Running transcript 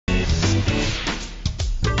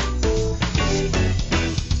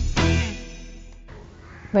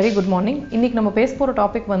Very good morning. இன்னைக்கு நம்ம பேச போகிற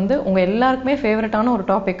டாபிக் வந்து உங்கள் எல்லாருக்குமே ஃபேவரட்டான ஒரு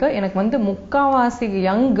டாபிக். எனக்கு வந்து முக்காவாசி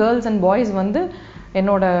யங் கேர்ள்ஸ் அண்ட் பாய்ஸ் வந்து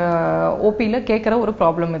என்னோட ஓபியில் கேட்குற ஒரு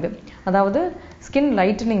ப்ராப்ளம் இது. அதாவது ஸ்கின்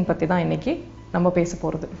லைட்டனிங் பற்றி தான் இன்னைக்கு நம்ம பேச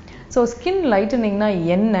போகிறது. ஸோ ஸ்கின் லைட்டனிங்னா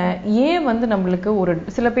என்ன, ஏன் வந்து நம்மளுக்கு ஒரு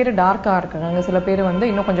சில பேர் டார்க்காக இருக்காங்க, சில பேர் வந்து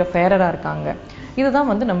இன்னும் கொஞ்சம் ஃபேரராக இருக்காங்க, இதுதான்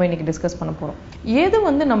வந்து நம்ம இன்னைக்கு டிஸ்கஸ் பண்ண போகிறோம். எது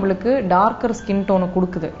வந்து நம்மளுக்கு டார்க்கர் ஸ்கின் டோனை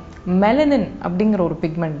கொடுக்குது? மெலனின் அப்படிங்கிற ஒரு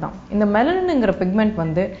பிக்மெண்ட் தான். இந்த மெலனின்ங்கிற பிக்மெண்ட்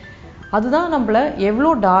வந்து அதுதான் நம்மள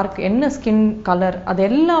எவ்வளோ டார்க், என்ன ஸ்கின் கலர், அது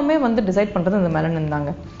எல்லாமே வந்து டிசைட் பண்ணுறது இந்த மெலனின்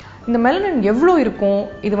தாங்க. இந்த மெலனின் எவ்வளோ இருக்கும்,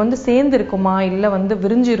 இது வந்து சேர்ந்து இருக்குமா, இல்லை வந்து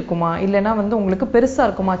விரிஞ்சு இருக்குமா, இல்லைனா வந்து உங்களுக்கு பெருசாக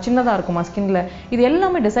இருக்குமா, சின்னதாக இருக்குமா ஸ்கின்ல, இது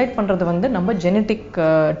எல்லாமே டிசைட் பண்ணுறது வந்து நம்ம ஜெனட்டிக்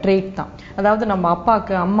ட்ரேட் தான். அதாவது நம்ம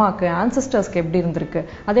அப்பாவுக்கு, அம்மாவுக்கு, ஆன்சஸ்டர்ஸ்க்கு எப்படி இருந்திருக்கு,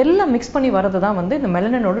 அதெல்லாம் மிக்ஸ் பண்ணி வரது தான் வந்து இந்த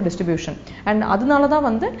மெலனினோட டிஸ்ட்ரிபியூஷன். அண்ட் அதனால தான்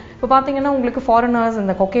வந்து இப்போ பார்த்தீங்கன்னா உங்களுக்கு ஃபாரினர்ஸ்,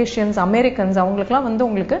 இந்த கொகேஷியன்ஸ், அமெரிக்கன்ஸ், அவங்களுக்குலாம் வந்து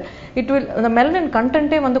உங்களுக்கு இந்த மெலனின்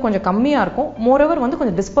கண்டென்ட்டே வந்து கொஞ்சம் கம்மியாக இருக்கும். மோரோவர் வந்து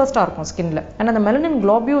கொஞ்சம் டிஸ்பர்ஸ்டாக இருக்கும் ஸ்கின்ல. அண்ட் அந்த மெலனின்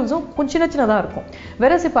குளோபியூல்ஸும் கொஞ்சம் சின்ன சின்னதாக இருக்கும்.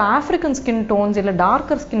 வேறஸ் இப்போ ஆஃப்ரிக்கன் ஸ்கின் டோன்ஸ் இல்லை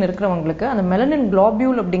டார்க்கர் ஸ்கின் இருக்கிறவங்களுக்கு அந்த மெலனின்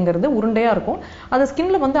குளோபியூல் அப்படிங்கிறது உருண்டையாக இருக்கும். அது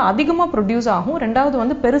ஸ்கின்ல வந்து அதிகமாக ப்ரொடியூஸ் ஆகும். ரெண்டாவது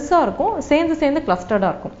வந்து பெருசாக இருக்கும், சேர்ந்து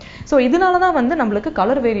கிளஸ்டர்டாக இருக்கும். ஸோ இதனால தான் வந்து நம்மளுக்கு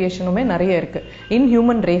கலர் வேரியேஷனுமே நிறைய இருக்குது. இன்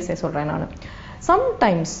ஹியூமன் ரேஸே சொல்கிறேன் நான்.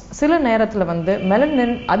 சம்டைம்ஸ் சில நேரத்தில் வந்து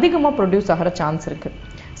மெலனின் அதிகமாக ப்ரொடியூஸ் ஆகிற சான்ஸ் இருக்குது.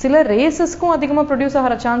 சில ரேசஸ்க்கும் அதிகமாக ப்ரொடியூஸ்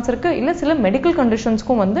ஆகிற சான்ஸ் இருக்குது. இல்லை சில மெடிக்கல்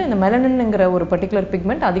கண்டிஷன்ஸ்க்கும் வந்து இந்த மெலனின்ங்கிற ஒரு பர்டிகுலர்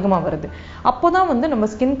பிக்மெண்ட் அதிகமாக வருது. அப்போ தான் வந்து நம்ம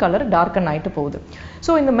ஸ்கின் கலர் டார்க்கன் ஆகிட்டு போகுது.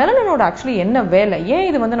 ஸோ இந்த மெலனினோட ஆக்சுவலி என்ன வேலை, ஏன்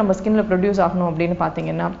இது வந்து நம்ம ஸ்கின்ல ப்ரொடியூஸ் ஆகணும் அப்படின்னு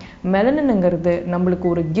பார்த்தீங்கன்னா, மெலனின்ங்கிறது நம்மளுக்கு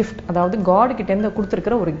ஒரு கிஃப்ட், அதாவது காட் கிட்டேருந்து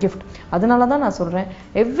கொடுத்துருக்கிற ஒரு கிஃப்ட். அதனால தான் நான் சொல்கிறேன்,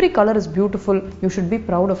 every colour is beautiful, you should be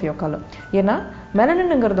proud of your colour. ஏன்னா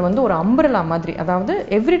மெலனின்ங்கிறது வந்து ஒரு அம்பரலா மாதிரி. அதாவது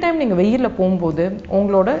எவ்ரி டைம் நீங்கள் வெயிலில் போகும்போது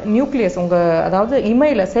உங்களோட நியூக்ளியஸ், அதாவது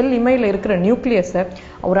இமையில், செல் இமையில் இருக்கிற நியூக்ளியஸை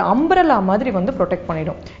ஒரு அம்பரலா மாதிரி வந்து ப்ரொடெக்ட்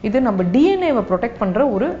பண்ணிடும். இது நம்ம டிஎன்ஏவை ப்ரொடெக்ட் பண்ணுற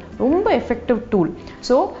ஒரு ரொம்ப எஃபெக்டிவ் டூல்.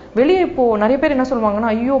 ஸோ வெளியே இப்போது நிறைய பேர் என்ன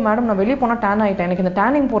சொல்லுவாங்கன்னா, ஐயோ மேடம் நான் வெளியே போனால் டேன் ஆகிட்டேன், எனக்கு இந்த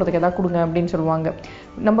டேனிங் போகிறதுக்கு எதாவது கொடுங்க அப்படின்னு சொல்லுவாங்க.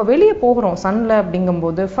 நம்ம வெளியே போகிறோம் சன்ல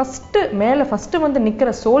அப்படிங்கும்போது ஃபஸ்ட்டு வந்து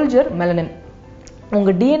நிற்கிற சோல்ஜர் மெலனின்.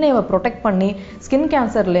 உங்கள் டிஎன்ஏவை ப்ரொடெக்ட் பண்ணி ஸ்கின்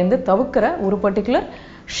கேன்சர்லேருந்து தவிர்க்கிற ஒரு பர்டிகுலர்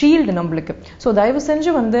ஷீல்டு நம்மளுக்கு. ஸோ தயவு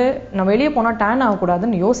செஞ்சு வந்து நான் வெளியே போனால் டேன்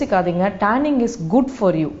ஆகக்கூடாதுன்னு யோசிக்காதீங்க. Turning is good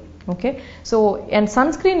for you. Okay. So N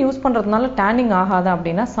sunscreen use பண்ணுறதுனால டேனிங் ஆகாது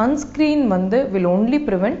அப்படின்னா, சன்ஸ்க்ரீன் வந்து will only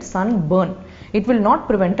prevent Sun burn, it will not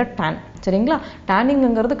prevent a tan. சரிங்களா?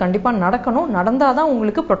 டேனிங்கிறது கண்டிப்பாக நடக்கணும், நடந்தால் தான்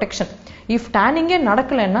உங்களுக்கு ப்ரொடெக்ஷன். இஃப் டேனிங்கே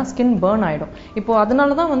நடக்கலைன்னா ஸ்கின் பேர்ன் ஆகிடும். இப்போது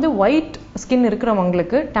அதனால தான் வந்து ஒயிட் ஸ்கின்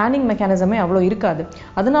இருக்கிறவங்களுக்கு டேனிங் மெக்கானிசமே அவ்வளோ இருக்காது.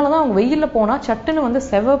 அதனால தான் அவங்க வெயிலில் போனால் சட்டுன்னு வந்து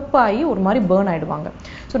செவப்பாகி ஒரு மாதிரி பேர்ன் ஆகிடுவாங்க.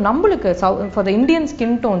 ஸோ நம்மளுக்கு for the Indian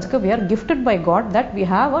skin டோன்ஸ்க்கு we are gifted by God that we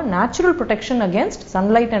have a natural protection against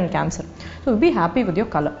sunlight and cancer. So be happy with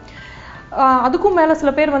your color. அதுக்கும் மேலே சில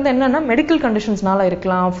பேர் வந்து என்னென்னா மெடிக்கல் கண்டிஷன்ஸ்னால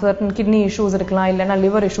இருக்கலாம், சர்டன் கிட்னி இஷ்யூஸ் இருக்கலாம், இல்லைனா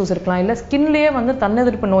லிவர் இஷ்யூஸ் இருக்கலாம், இல்லை ஸ்கின்லேயே வந்து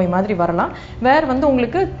தன்னெதிர்ப்பு நோய் மாதிரி வரலாம். வேறு வந்து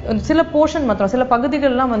உங்களுக்கு சில போர்ஷன் மாத்திரம், சில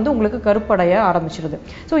பகுதிகள்லாம் வந்து உங்களுக்கு கருப்படைய ஆரம்பிச்சிருது.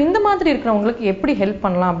 ஸோ இந்த மாதிரி இருக்கிறவங்களுக்கு எப்படி ஹெல்ப்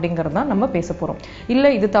பண்ணலாம் அப்படிங்கிறது தான் நம்ம பேச போகிறோம்.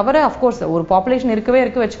 இல்லை இது தவிர அஃப்கோர்ஸ் ஒரு பாப்புலேஷன் இருக்கவே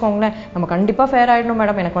வச்சுக்கோங்களேன், நம்ம கண்டிப்பாக ஃபேர் ஆகிடணும்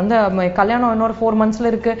மேடம், எனக்கு வந்து கல்யாணம் இன்னொரு 4 months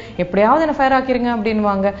இருக்குது, எப்படியாவது என்ன ஃபேர் ஆக்கிருங்க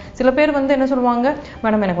அப்படின்வாங்க. சில பேர் வந்து என்ன சொல்லுவாங்க,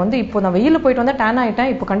 மேடம் எனக்கு வந்து இப்போ நான் வெயிலில் போயிட்டு வந்து டேன்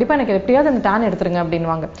ஆகிட்டேன், இப்போ கண்டிப்பாக எனக்கு எப்படியாவது அந்த டேன் எடுத்துருங்க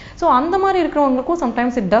அப்படின்வாங்க. ஸோ அந்த மாதிரி இருக்கிறவங்களுக்கும்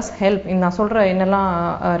சம்டைம்ஸ் இட் டஸ் ஹெல்ப். நான் சொல்கிற என்னெல்லாம்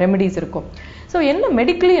ரெமெடிஸ் இருக்கும். ஸோ என்ன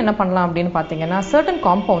மெடிக்கலி என்ன பண்ணலாம் அப்படின்னு பார்த்தீங்கன்னா, சர்டன்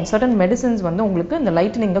காம்பவுண்ட், சர்டன் மெடிசின்ஸ் வந்து உங்களுக்கு இந்த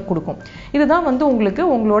லைட்டனிங்கை கொடுக்கும். இதுதான் வந்து உங்களுக்கு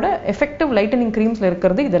உங்களோட எஃபெக்டிவ் லைட்டனிங் க்ரீம்ஸில்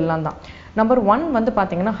இருக்கிறது இதெல்லாம் தான். நம்பர் 1 வந்து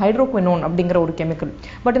பார்த்தீங்கன்னா ஹைட்ரோகுவினோன் அப்படிங்கிற ஒரு கெமிக்கல்.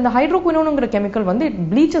 பட் இந்த ஹைட்ரோகுவினோனுங்கிற கெமிக்கல் வந்து இட்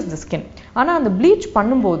ப்ளீச்சஸ் தி ஸ்கின். ஆனால் அந்த ப்ளீச்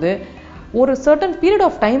பண்ணும்போது ஒரு சர்டன் பீரியட்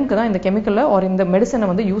ஆஃப் டைமுக்கு தான் இந்த கெமிக்கலை ஒரு இந்த மெடிசனை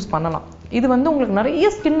வந்து யூஸ் பண்ணலாம். இது வந்து உங்களுக்கு நிறைய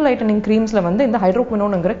ஸ்கின் லைட்டனிங் க்ரீம்ஸில் வந்து இந்த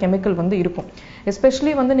ஹைட்ரோகுவினோனுங்கிற கெமிக்கல் வந்து இருக்கும்.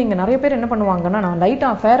 எஸ்பெஷலி வந்து நீங்கள் நிறைய பேர் என்ன பண்ணுவாங்கன்னா, நான்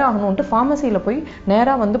லைட்டாக ஃபேர் ஆகணும்ட்டு ஃபார்மசியில் போய்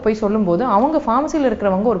நேராக வந்து போய் சொல்லும்போது அவங்க ஃபார்மசியில்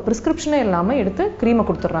இருக்கிறவங்க ஒரு ப்ரிஸ்கிரிப்ஷனே இல்லாமல் எடுத்து க்ரீமை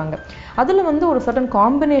கொடுத்துட்றாங்க. அதில் வந்து ஒரு சர்டன்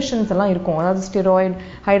காம்பினேஷன்ஸ் எல்லாம் இருக்கும். அதாவது ஸ்டெராய்டு,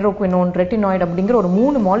 ஹைட்ரோகுவினோன், ரெட்டினாய்டு அப்படிங்கிற ஒரு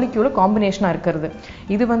 3 மாலிக்யூல் காம்பினேஷனாக இருக்கிறது.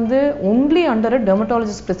 இது வந்து ஒன்லி அண்டர்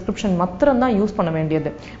டெர்மட்டாலஜிஸ்ட் ப்ரிஸ்கிரிப்ஷன் மாத்திரம் தான் யூஸ் பண்ண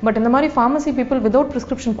வேண்டியது. பட் இந்த மாதிரி ஃபார்மசி பீப்புள் விதவுட்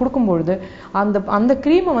ப்ரிஸ்கிரிப்ஷன் கொடுக்கும்பொழுது அந்த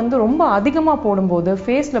க்ரீமை வந்து ரொம்ப அதிகமாக போடும்போது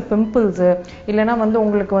ஃபேஸில் பிம்பிள்ஸு, இல்லைனா வந்து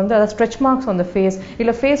உங்களுக்கு வந்து அதாவது ஸ்ட்ரெச் மார்க்ஸ் அந்த ஃபேஸ்,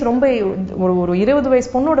 இல்லை ஃபேஸ் ரொம்ப ஒரு 20 வயசு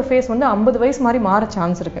பொண்ணோட ஃபேஸ் வந்து 50 வயசு மாதிரி மாற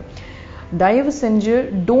சான்ஸ் இருக்குது. தயவு செஞ்சு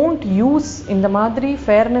டோன்ட் யூஸ் இந்த மாதிரி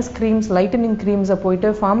ஃபேர்னஸ் க்ரீம்ஸ், லைட்டனிங் க்ரீம்ஸை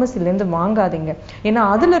போயிட்டு ஃபார்மசிலேருந்து வாங்காதீங்க. ஏன்னா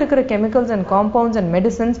அதில் இருக்கிற chemicals and compounds and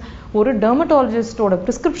medicines ஒரு டெர்மட்டாலஜிஸ்டோட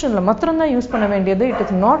ப்ரிஸ்கிரிப்ஷனில் மாத்திரம்தான் யூஸ் பண்ண வேண்டியது. It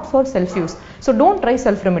is not for self use. So don't try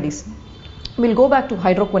self remedies. Will go back to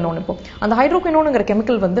hydroquinone. இப்போ அந்த ஹைட்ரோக்வினோனுங்கிற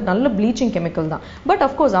கெமிக்கல் வந்து நல்ல ப்ளீச்சிங் கெமிக்கல் தான். பட்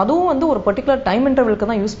அஃப்கோர்ஸ் அதுவும் வந்து ஒரு பர்டிகுலர் டைம் இன்டர்வலுக்கு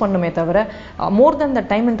தான் யூஸ் பண்ணுமே தவிர மோர் தென் த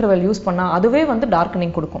டைம் இன்டர்வல் யூஸ் பண்ணால் அதுவே வந்து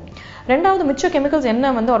டார்க்கனிங் கொடுக்கும். ரெண்டாவது மிச்ச கெமிக்கல்ஸ்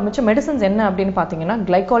என்ன வந்து ஒரு மிச்ச மெடிசன்ஸ் என்ன அப்படின்னு பார்த்தீங்கன்னா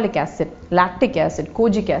glycolic acid, lactic acid,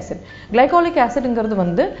 kojic acid. Glycolic ஆசிட்ங்கிறது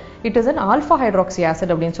வந்து it is an alpha hydroxy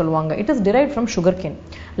acid அப்படின்னு சொல்லுவாங்க. It is drive from sugar cane.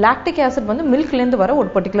 Lactic acid வந்து மில்க்லேருந்து வர ஒரு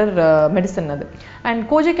பர்டிகுலர் மெடிசன் அது. அண்ட்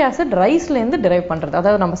கோஜிக் ஆசிட் ரைஸ்லேருந்து டிரைவ் பண்ணுறது,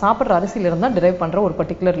 அதாவது நம்ம சாப்பிட்ற அரிசியிலிருந்து தான் டிரைவ் பண்ணுற ஒரு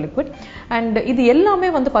பர்டிகுலர் லிக்விட். அண்ட் இது எல்லாமே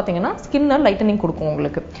வந்து பார்த்தீங்கன்னா ஸ்கின்னை லைட்டனிங் கொடுக்கும்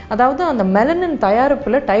உங்களுக்கு. அதாவது அந்த மெலனின்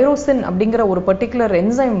தயாரிப்பில் டைரோசின் அப்படிங்கிற ஒரு பர்டிகுலர்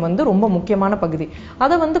என்சைம் வந்து ரொம்ப முக்கியமான பகுதி.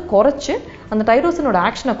 அதை வந்து குறைச்சி அந்த டைரோசினோட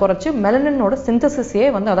ஆக்ஷனை குறைச்சி மெலனினோட சிந்தசிஸே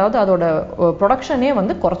வந்து அதாவது அதோட ப்ரொடக்ஷனே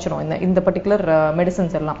வந்து குறைச்சிரும் இந்த பர்டிகுலர்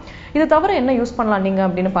மெடிசன்ஸ் எல்லாம். இது தவிர என்ன யூஸ் பண்ணலாம் நீங்கள்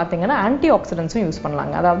அப்படின்னு பார்த்தீங்கன்னா ஆன்டி ஆக்சிடென்ட்ஸும் யூஸ்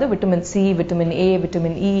பண்ணலாங்க. அதாவது vitamin C, vitamin A,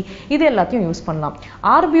 vitamin E இது எல்லாத்தையும் யூஸ் பண்ணலாம்.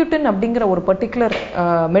 ஆர்பியூட்டின் அப்படிங்கிற ஒரு பர்டிகுலர்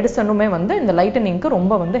மெடிசனுமே வந்து இந்த லைட்டனிங்க்கு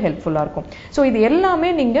ரொம்ப வந்து ஹெல்ப்ஃபுல்லாக இருக்கும். ஸோ இது எல்லாமே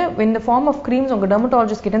நீங்கள் இந்த ஃபார்ம் ஆஃப் க்ரீம்ஸ் உங்கள்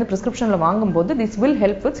டெர்மட்டாலஜிஸ்ட் கிட்ட இருந்து ப்ரிஸ்கிரிப்ஷனில் வாங்கும்போது this will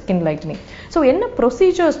help with skin lightening. So என்ன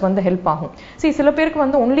ப்ரொசீஜர்ஸ் வந்து ஹெல்ப் ஆகும்? சில பேருக்கு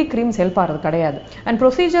வந்து ஒன்லி க்ரீம்ஸ் ஹெல்ப் ஆகிறது கிடையாது. அண்ட்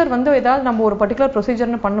ப்ரொசீஜர் வந்து ஏதாவது நம்ம ஒரு பர்டிகுலர்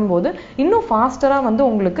ப்ரொசீஜர்னு பண்ணும்போது இன்னும் ஃபாஸ்டராக வந்து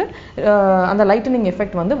உங்களுக்கு அந்த லைட்டனிங்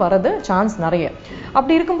எஃபெக்ட் வந்து வரது சான்ஸ் நிறைய.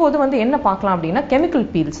 அப்படி இருக்கும்போது வந்து என்ன பார்க்கலாம் அப்படின்னா கெமிக்கல்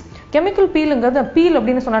பீல்ஸ். கெமிக்கல் பீலுங்கிறது பீல்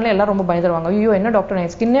அப்படின்னு சொன்னாலே எல்லாரும் ரொம்ப பயந்துருவாங்க. ஐயோ என்ன டாக்டர்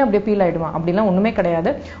என் ஸ்கின்னே அப்படியே பீல் ஆகிடுமா? அப்படிலாம் ஒன்றுமே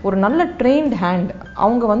கிடையாது. ஒரு நல்ல ட்ரெயின்ட் ஹேண்ட்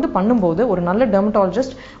அவங்க வந்து பண்ணும்போது, ஒரு நல்ல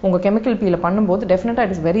டெர்மட்டாலஜிஸ்ட் உங்கள் கெமிக்கல் பீலை பண்ணும்போது டெஃபினட்டாக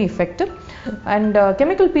it is very effective. And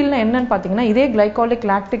chemical பீல்னா என்னன்னு பார்த்தீங்கன்னா இதே கிளைகாலிக்,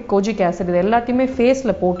 லாக்டிக், கோஜிக் ஆசிட் இது எல்லாத்தையுமே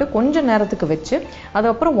ஃபேஸில் போட்டு கொஞ்சம் நேரத்துக்கு வச்சு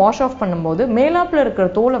அதுக்கப்புறம் வாஷ் ஆஃப் பண்ணும்போது மேலாப்பில் இருக்கிற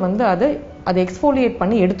தோலை வந்து அதை எக்ஸ்ஃபோலியேட்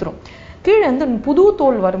பண்ணி எடுத்துரும். கீழே வந்து புது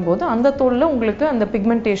தோல் வரும்போது அந்த தோலில் உங்களுக்கு அந்த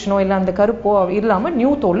பிக்மெண்டேஷனோ இல்லை அந்த கருப்போ இல்லாமல்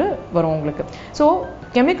நியூ தோல் வரும் உங்களுக்கு. ஸோ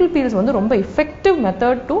கெமிக்கல் பீல்ஸ் வந்து ரொம்ப effective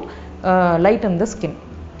method to lighten the skin.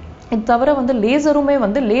 இது தவிர வந்து லேசருமே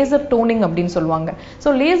வந்து லேசர் டோனிங் அப்படின்னு சொல்லுவாங்க.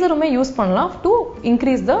 ஸோ லேசருமே யூஸ் பண்ணலாம் டு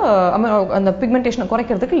இன்க்ரீஸ் அந்த பிக்மெண்டேஷனை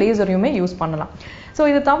குறைக்கிறதுக்கு லேசரையுமே யூஸ் பண்ணலாம். ஸோ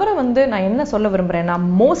இது தவிர வந்து நான் என்ன சொல்ல விரும்புகிறேன்னா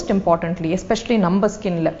மோஸ்ட் இம்பார்ட்டன்ட்லி எஸ்பெஷலி நம்ம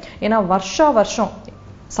ஸ்கின்ல, ஏன்னா வருஷம்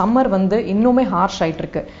சம்மர் வந்து இன்னுமே ஹார்ஷ் ஆகிட்டு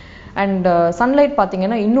இருக்கு. அண்ட் சன்லைட்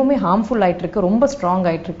பார்த்தீங்கன்னா இன்னுமே ஹார்ம்ஃபுல் ஆகிட்டு இருக்கு, ரொம்ப ஸ்ட்ராங்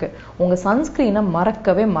ஆகிட்டு இருக்கு. உங்கள் சன்ஸ்க்ரீனை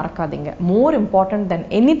மறக்கவே மறக்காதீங்க. More important then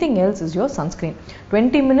anything else is your sunscreen.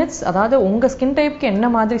 20 minutes, அதாவது உங்கள் ஸ்கின் டைப்புக்கு என்ன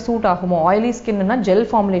மாதிரி சூட் ஆகுமோ, oily ஸ்கின்னா gel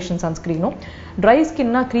formulation சன்ஸ்க்ரீனும், try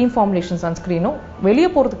ஸ்கின்னா cream formulation சன்ஸ்க்ரீனும் வெளியே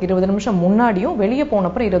போகிறதுக்கு 20 நிமிஷம் முன்னாடியும் வெளியே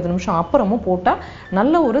போனப்பறம் 20 நிமிஷம் அப்புறமும் போட்டால்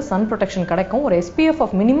நல்ல ஒரு சன் ப்ரொடெக்ஷன் கிடைக்கும். ஒரு SPF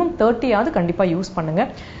ஆஃப் மினிமம் 30 கண்டிப்பாக யூஸ்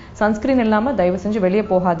பண்ணுங்கள். சன்ஸ்க்ரீன் இல்லாமல் தயவு செஞ்சு வெளியே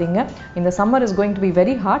போகாதீங்க. இந்த summer is going to be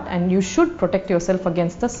very hot and you should protect your self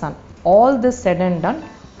against the Sun. All this set and ton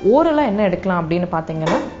ஓரலாக என்ன எடுக்கலாம் அப்படின்னு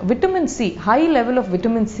பார்த்தீங்கன்னா vitamin C, high level of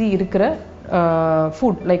vitamin C இருக்கிற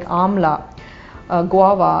ஃபுட் லைக் ஆம்லா,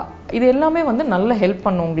 குவாவா இது எல்லாமே வந்து நல்ல help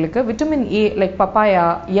பண்ணும் உங்களுக்கு. Vitamin A like papaya,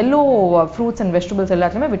 yellow fruits and vegetables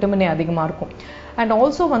எல்லாத்துலேயுமே விட்டமின் ஏ அதிகமாக இருக்கும். அண்ட்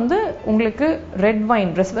ஆல்சோ வந்து உங்களுக்கு ரெட்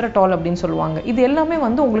வைன், ரெஸ்வெரட்டால் அப்படின்னு சொல்லுவாங்க. இது எல்லாமே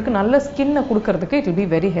வந்து உங்களுக்கு நல்ல ஸ்கின்னை கொடுக்கறதுக்கு it will be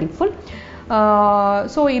very helpful.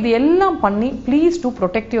 So இது எல்லாம் பண்ணி please to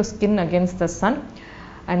protect your skin against the Sun.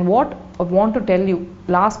 And what I want to tell you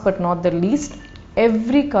last but not the least,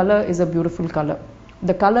 every colour is a beautiful colour.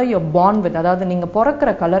 The colour your born with, அதாவது நீங்கள்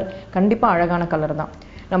பிறக்கிற colour கண்டிப்பாக அழகான colour தான்.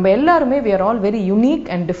 நம்ம எல்லாருமே we are all very unique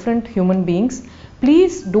and different human beings.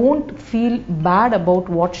 Please don't feel bad about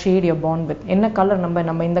what shade you're born with. என்ன colour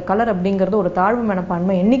நம்ம இந்த கலர் அப்படிங்கிறது ஒரு தாழ்வு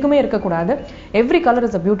மனப்பான்மை என்றைக்குமே இருக்கக்கூடாது. Every color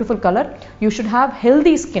is a beautiful color. You should have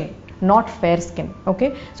healthy skin, not fair skin.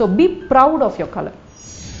 Okay? So be proud of your color.